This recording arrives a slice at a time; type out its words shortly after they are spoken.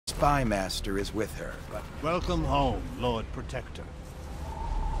spy master is with her, but... Welcome home, Lord Protector.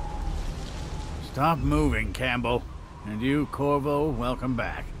 Stop moving, Campbell. And you, Corvo, welcome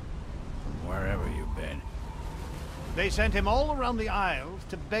back. From wherever you've been. They sent him all around the Isles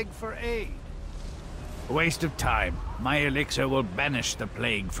to beg for aid. A waste of time. My elixir will banish the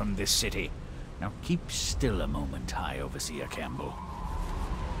plague from this city. Now keep still a moment, High Overseer Campbell.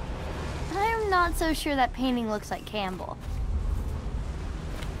 I'm not so sure that painting looks like Campbell.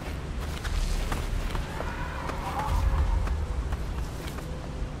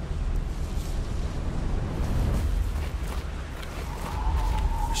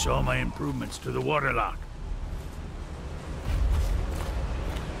 You saw my improvements to the waterlock.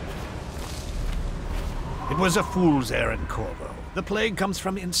 It was a fool's errand, Corvo. The plague comes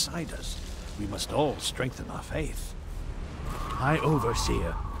from inside us. We must all strengthen our faith. High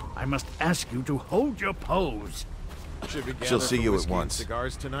Overseer, I must ask you to hold your pose. She'll see you at once.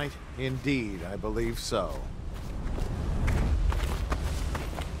 Cigars tonight? Indeed, I believe so.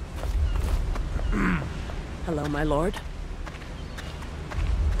 Hello, my lord.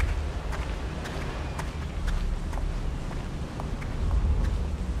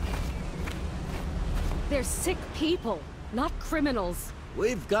 They're sick people, not criminals.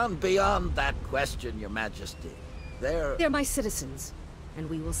 We've gone beyond that question, Your Majesty. They're my citizens, and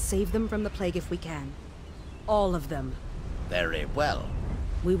we will save them from the plague if we can. All of them. Very well.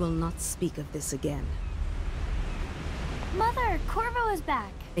 We will not speak of this again. Mother, Corvo is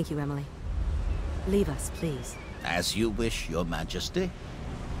back. Thank you, Emily. Leave us, please. As you wish, Your Majesty.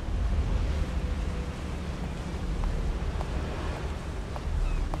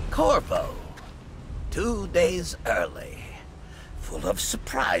 Corvo. 2 days early. Full of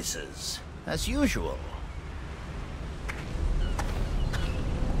surprises, as usual.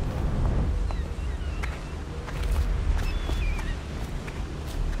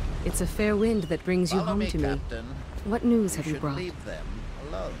 It's a fair wind that brings you Follow home me, to me. Captain. What news have you should brought? leave them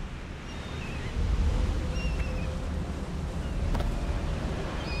alone.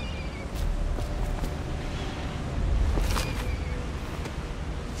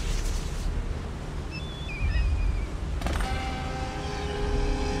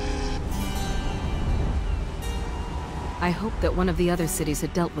 I hoped that one of the other cities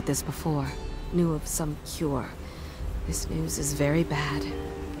had dealt with this before, knew of some cure. This news is very bad.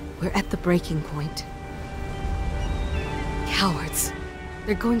 We're at the breaking point. Cowards.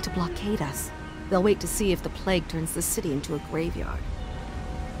 They're going to blockade us. They'll wait to see if the plague turns the city into a graveyard.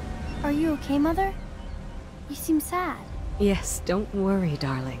 Are you okay, Mother? You seem sad. Yes, don't worry,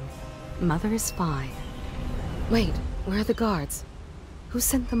 darling. Mother is fine. Wait, where are the guards? Who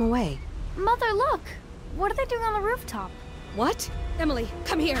sent them away? Mother, look! What are they doing on the rooftop? What? Emily,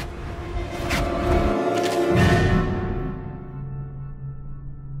 come here!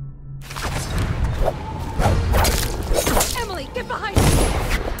 Emily, get behind me!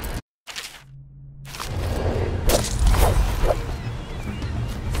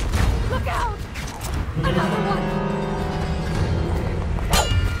 Look out! Another one!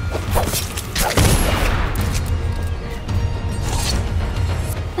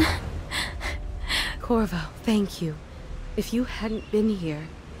 Corvo, thank you. If you hadn't been here...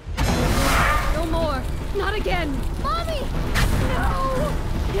 No more! Not again! Mommy! No!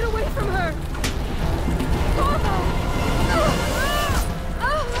 Get away from her! Corvo!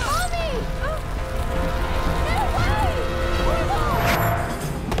 Mommy! Get away!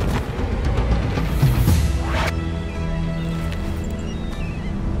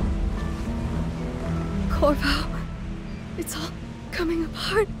 Corvo, it's all coming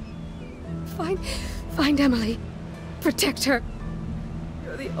apart. Find Emily. Protect her.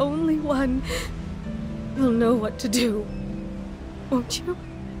 You're the only one who'll know what to do. Won't you?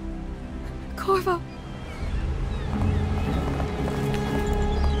 Corvo.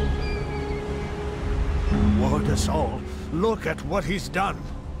 Ward us all. Look at what he's done.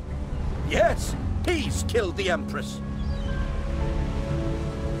 Yes, he's killed the Empress.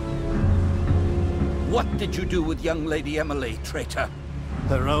 What did you do with young Lady Emily, traitor?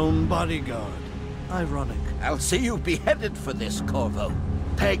 Her own bodyguard. Ironic. I'll see you beheaded for this, Corvo.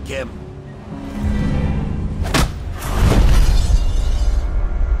 Peg him.